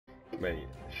Mate,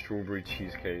 strawberry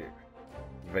cheesecake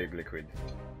vape liquid.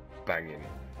 Banging.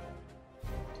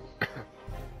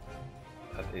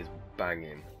 That is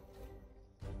banging.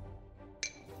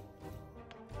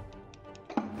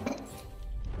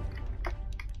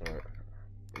 Alright.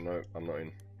 No, I'm not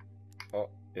in. Oh,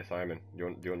 yes I am in.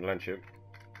 Do you want the land ship?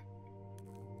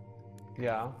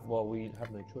 Yeah, well, we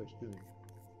have no choice, do we?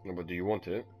 No, but do you want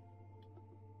it?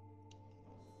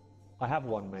 I have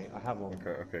one, mate. I have one.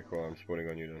 Okay, cool. I'm spawning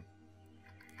on you then.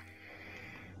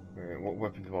 Alright, what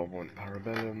weapon do I want?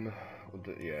 Parabellum?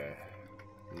 Yeah.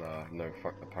 Nah, no,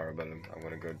 fuck the Parabellum. I'm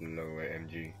gonna go the low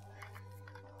AMG.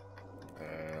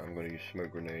 I'm gonna use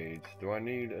smoke grenades. Do I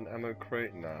need an ammo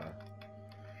crate? Nah.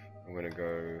 I'm gonna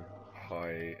go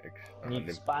high.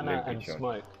 Need spanner and charge.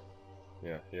 smoke.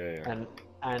 Yeah.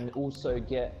 And also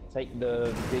take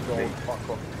the big old fuck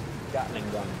off Gatling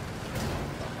gun.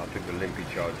 I'll take the limpy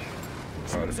charge.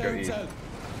 Alright, let's go east.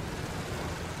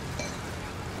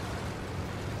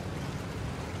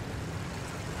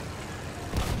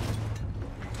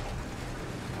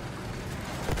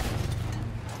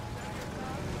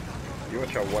 You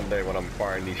watch out one day when I'm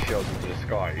firing these shells into the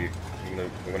sky, I'm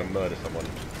gonna murder someone.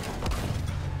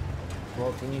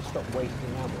 Well, can you stop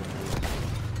wasting ammo, please?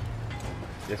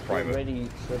 Yes, Private. Get ready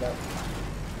so that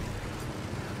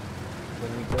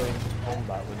when we go into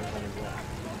combat, we're not gonna get.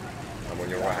 I'm on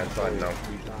your right hand side now.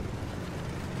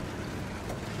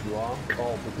 You are?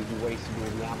 Oh, because you wasted all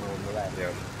the ammo on the left.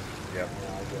 Yeah. Yeah,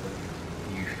 I get it.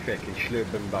 You fucking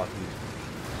slurping button.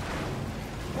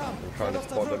 I'm trying to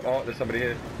spot them. Oh, there's somebody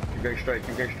here. Keep going straight,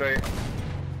 keep going straight.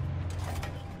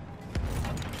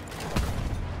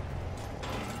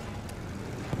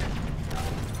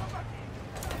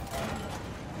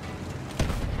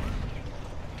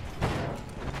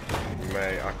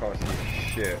 Mate, I can't see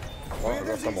shit. Oh, I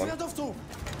got someone. I've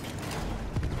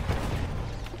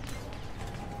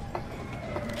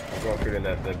got a feeling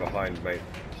that they're behind, mate.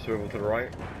 Swivel to the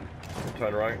right.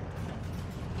 Turn right.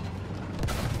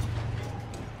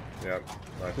 Yep.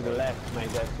 Nice. To the left, mate.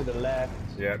 They're to the left.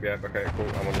 Yep. Okay, cool.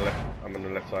 I'm on the left. I'm on the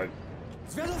left side.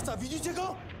 Zwiadowca, widzicie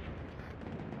go?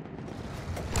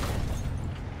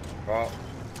 Oh.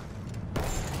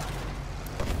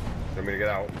 You want me to get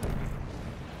out?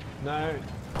 No,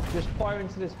 just fire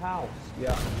into this house.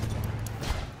 Yeah.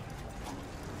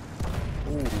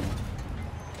 Ooh.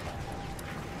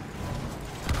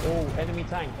 Oh, enemy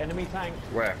tank. Enemy tank.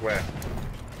 Where?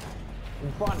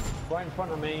 In front. Right in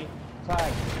front of me.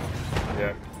 Tag.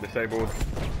 Yeah. Disabled.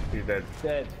 He's dead.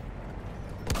 Dead.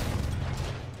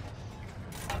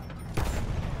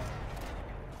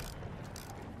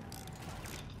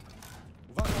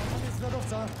 Uwaga, tam jest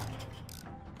zwiadowca.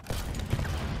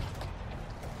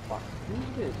 Fuck, who's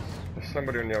this? There's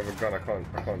somebody on the other gun. I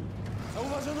can't.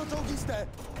 Zauważono czołgistę.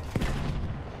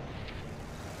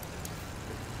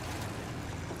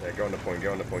 Yeah, go on the point.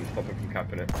 Stop him from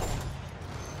capping it.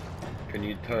 Can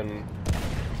you turn?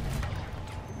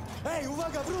 Hej,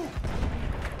 uwaga, wróg!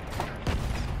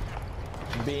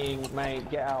 Mate,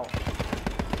 get out.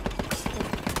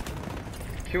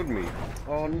 Killed me.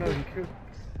 Oh no, he killed.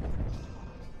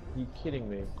 You kidding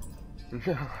me?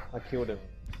 No. I killed him.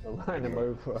 I ran him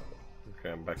over.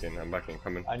 Okay, I'm back in.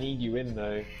 Coming. I need you in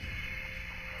though.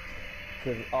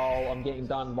 Cause I'm getting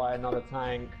done by another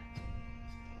tank.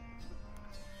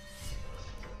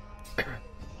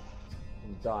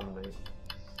 I'm done, mate.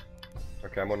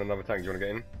 Okay, I'm on another tank. Do you want to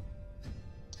get in?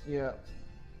 Yeah.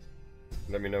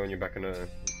 Let me know when you're back in the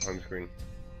home screen.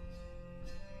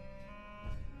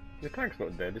 Your tank's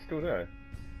not dead. It's still there.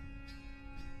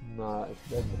 Nah, it's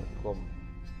dead. Come on.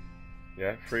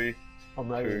 Yeah. 3, I'm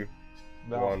ready. 2,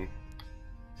 No. 1.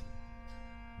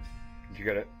 Did you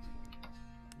get it?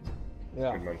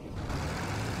 Yeah. Good man.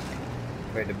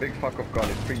 Mate, the big fuck off gun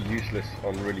is pretty useless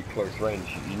on really close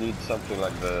range. You need something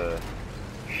like the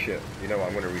shit. You know what?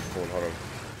 I'm gonna respawn. Hold on.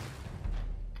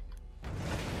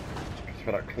 Just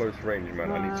for that close range,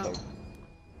 man. I need some.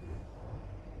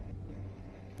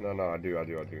 No, I do.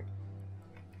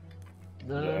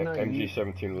 No,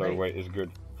 MG17 low Mate. weight is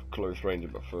good for close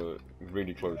range, but for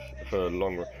really close, for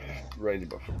long range,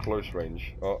 but for close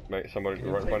range. Oh, mate, somebody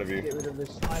right in front of you. Get rid of this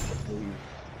sniper, please.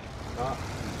 Ah,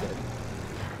 he's dead.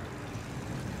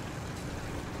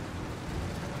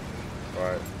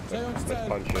 Alright, let's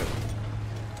punch it.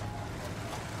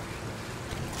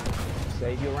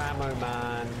 Save your ammo,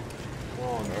 man. Come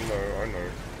on. I know.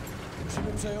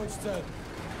 Musimy przejąć cel.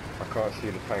 I can't see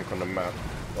the tank on the map.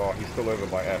 Oh, he's still over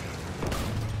by F.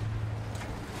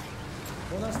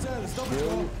 To nasz cel, zdobyć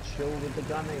go. Chill with the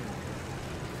gunning.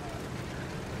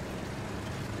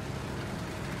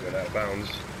 Get out of bounds.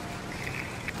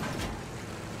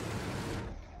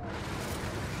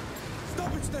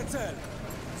 Zdobyć ten cel!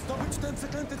 Zdobyć ten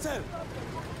przeklęty cel!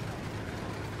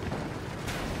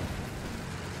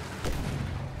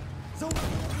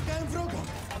 Zauważyłem wroga!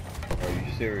 Are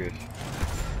you serious?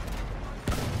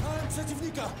 Mam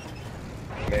przeciwnika!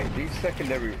 Mate, these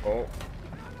secondary... Oh.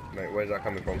 Mate, where's that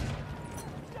coming from?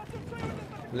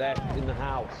 Left in the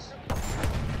house.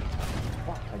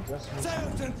 Fuck, I just missed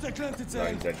Zająć ten przeklęty No, cel!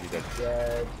 he's dead, he's dead.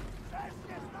 dead.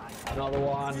 Another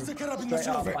one. Widzę karabin Straight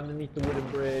up nosiowy. underneath the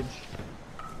wooden bridge.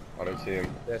 I don't see him.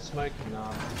 They're smoking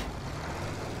now.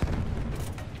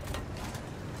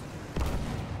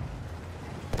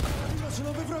 Karabin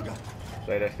maszynowy wroga!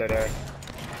 Stay there, stay there.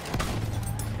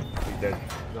 He's dead.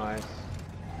 Nice.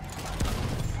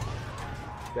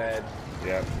 Dead.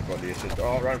 Yeah, got the assist.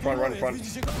 Oh, run front, front.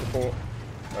 Widzicie go? Support.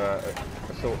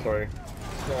 Assault, sorry.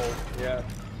 So, yeah,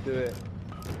 do it.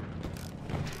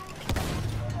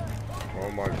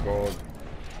 Oh my god.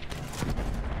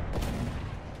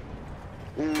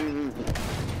 Ooh.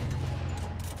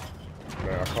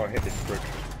 Man, I can't hit this prick.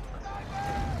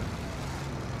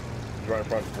 He's right in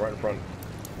front, right in front.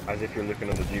 As if you're looking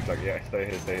on the Jeep, like, yeah, stay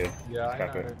here, stay here. Yeah, I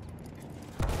Cap know. it.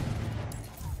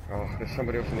 Oh, there's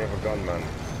somebody else in the other gun, man.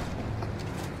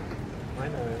 I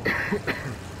know.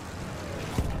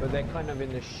 But they're kind of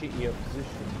in a shittier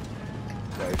position.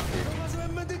 That is true.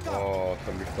 Zauważyłem medyka! Oh,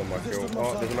 somebody stole my kill.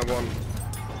 Oh, there's another one.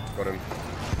 Got him.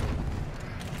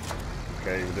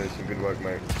 Okay, you're doing some good work,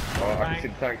 mate. Oh, I can see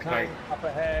the tank. Up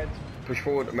ahead. Push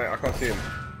forward, mate. I can't see him.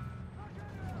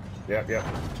 Yep, yep.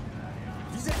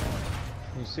 Widzę!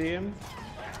 You see him?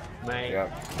 Mate, Yeah,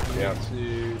 you yeah. need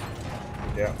to...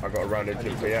 Yeah, I got around I into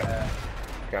need him, to but yeah. repair.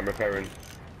 Okay, I'm repairing.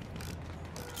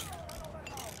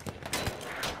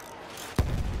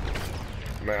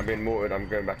 Mate, I'm being mortared. I'm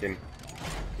going back in.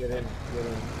 Get in, get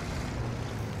in.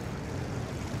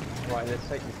 Right, let's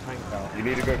take this tank out. You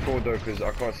need to go forward though, because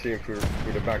I can't see him through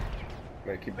the back.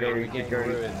 Mate, keep Mate, we're going, keep getting going.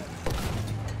 ruined.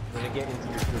 I'm gonna get into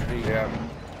this ravine. Yeah.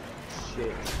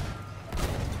 Shit.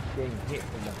 Getting hit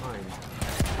from behind.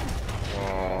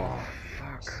 Oh,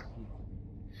 fuck.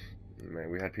 Man,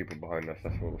 we had people behind us.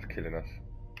 That's what was killing us.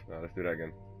 No, let's do that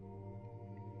again.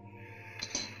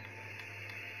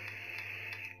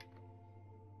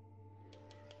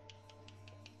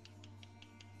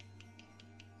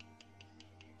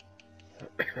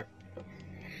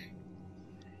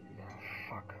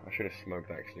 Fuck, I should have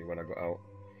smoked actually when I got out.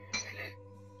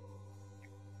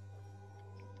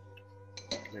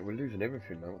 Mate, we're losing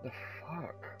everything now, what the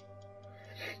fuck?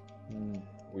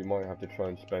 We might have to try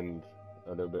and spend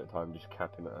a little bit of time just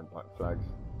capping it at like flags.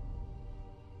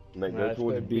 Mate, Yeah, go let's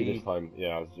towards go B B. this time.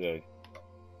 Yeah, yeah. You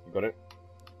got it?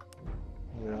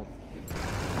 Yeah.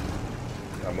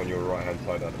 I'm on your right hand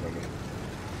side at the moment.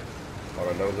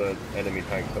 Alright, there was an enemy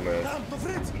tank somewhere Tam, to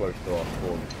Fritz! close to our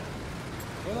spawn.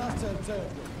 To nasz cel, cel!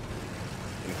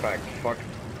 In fact, fuck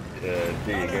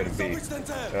D, go to B. Zdobyć ten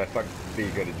cel! Fuck B,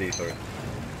 go to D, sorry.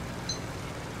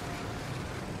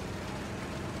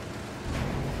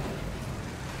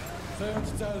 Przejąć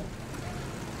cel!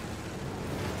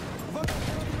 Uwaga,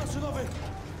 karabin maszynowy!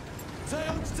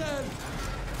 Przejąć cel!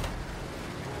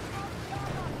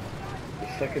 The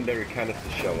secondary canister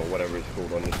shell or whatever it's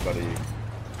called on this bloody...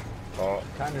 Oh,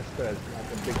 Canisters, like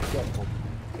a big shotgun.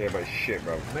 yeah, but it's shit,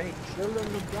 bro. Mate, children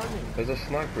are running. There's a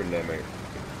sniper in there, mate.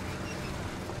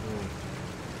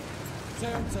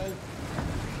 Przejąć cel!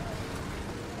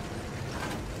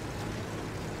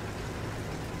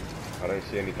 I don't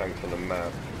see any tanks on the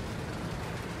map.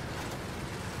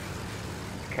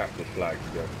 Cap this flag,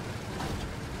 yeah.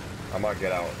 I might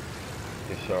get out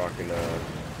just so I can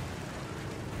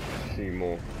see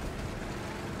more.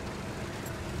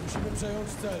 Musimy przejąć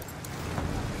cel!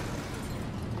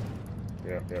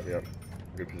 Yep.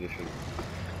 Good position.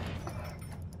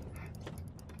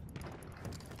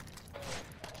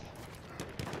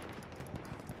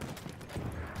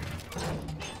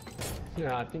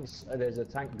 Yeah, I think there's a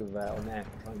tank there on F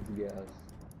trying to get us.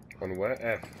 On where?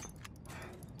 F.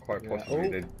 Quite Yeah. possibly.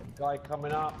 Oh, They... guy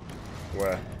coming up.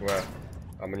 Where?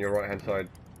 I'm on your right hand side.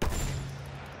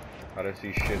 I don't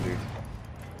see shit, dude.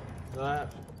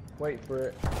 Wait for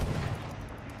it.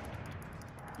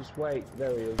 Just wait.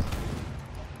 There he is.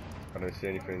 I don't see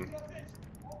anything.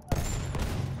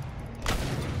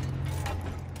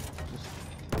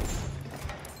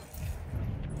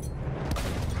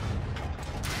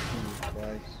 Jesus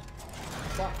Christ.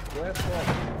 Fuck, where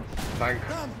from? Tank!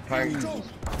 Tank! Czołg!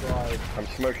 Right. I'm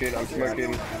smoking, I'm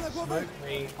smoking. Uwaga na głowę! Smoke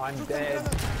me. I'm Rzucam dead.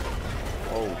 granat!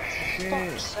 Oh Fuck's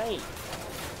shit! sake.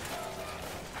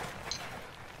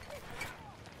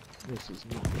 This is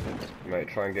not good. Mate,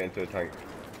 try and get into a tank.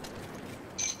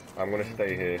 I'm gonna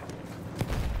stay here.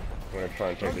 I'm gonna try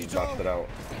and take this bastard out.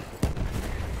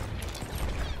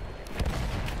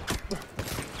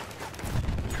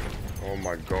 Oh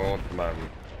my god, man.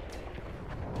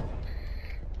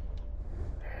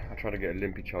 I tried to get a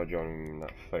limpy charge on him,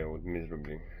 that failed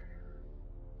miserably.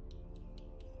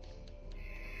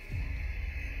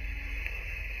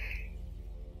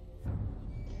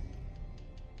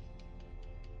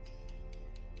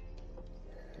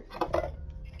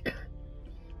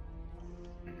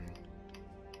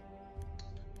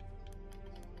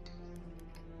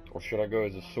 Or should I go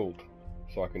as assault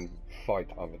so I can fight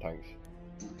other tanks?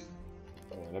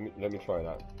 Let me try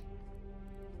that.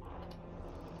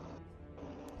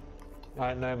 I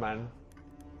don't know, man.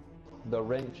 The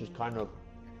wrench is kind of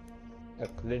a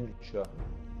clincher.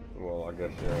 Well, I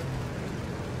guess yeah.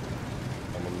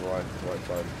 I'm on the right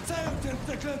side. Zająć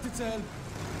zaklęty cel!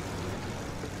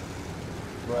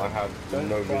 I have Don't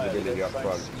no try it, visibility let's up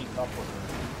try and front. sneak up on him.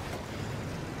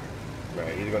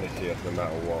 Right, he's gonna see us no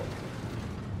matter what.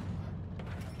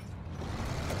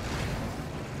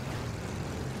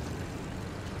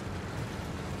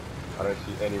 I don't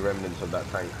see any remnants of that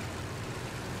tank.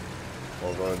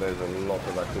 Although there's a lot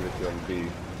of activity on B.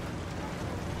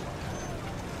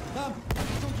 Tam!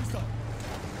 Dżungista!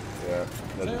 Yeah,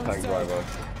 there's a tank driver.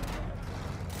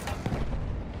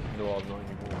 No, I'm not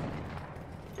anymore.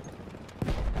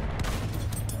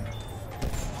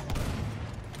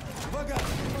 Uwaga!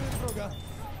 Mamy wroga!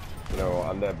 You know what,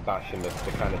 I'm there bashing the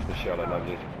canister shell and I'm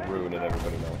just ruining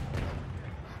everybody now.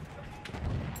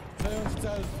 Zająć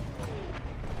cel!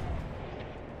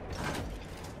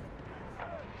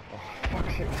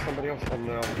 Fuck's sake, there's somebody else on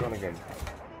the gun again.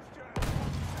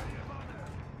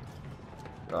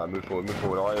 Move forward, move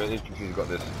forward. Oh, infantry's got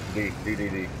this. D.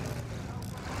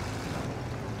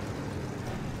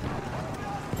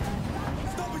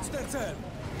 Zdobyć ten cel!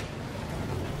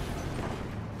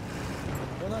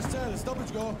 To nasz cel,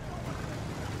 zdobyć go!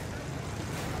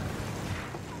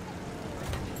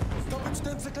 Zdobyć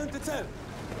ten zaklęty cel!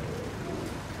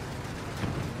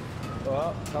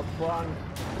 Oh, up front.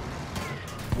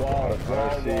 Wow, I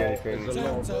don't see anything. There's a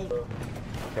lot Cel. of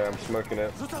Okay, I'm smoking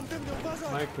it. Rzucam dymnie,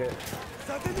 uważaj! Make it.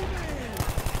 Zadymimy!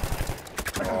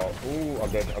 Oh, ooh,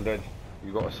 I'm dead.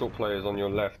 You got assault players on your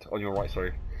left, on your right,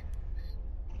 sorry.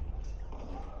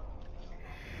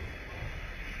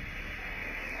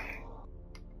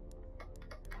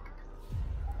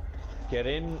 Get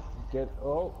in, get,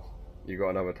 oh. You got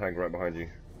another tank right behind you.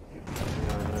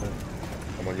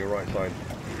 I'm on your right side.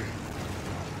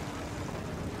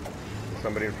 There's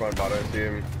somebody in front, but I don't see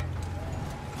him.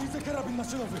 Widzę karabin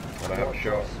maszynowy! And I have a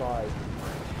shot. Side.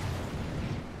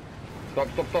 Stop.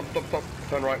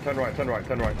 Turn right.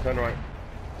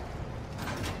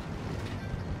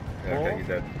 Yeah, okay, Oh. he's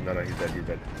dead. No, he's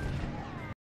dead.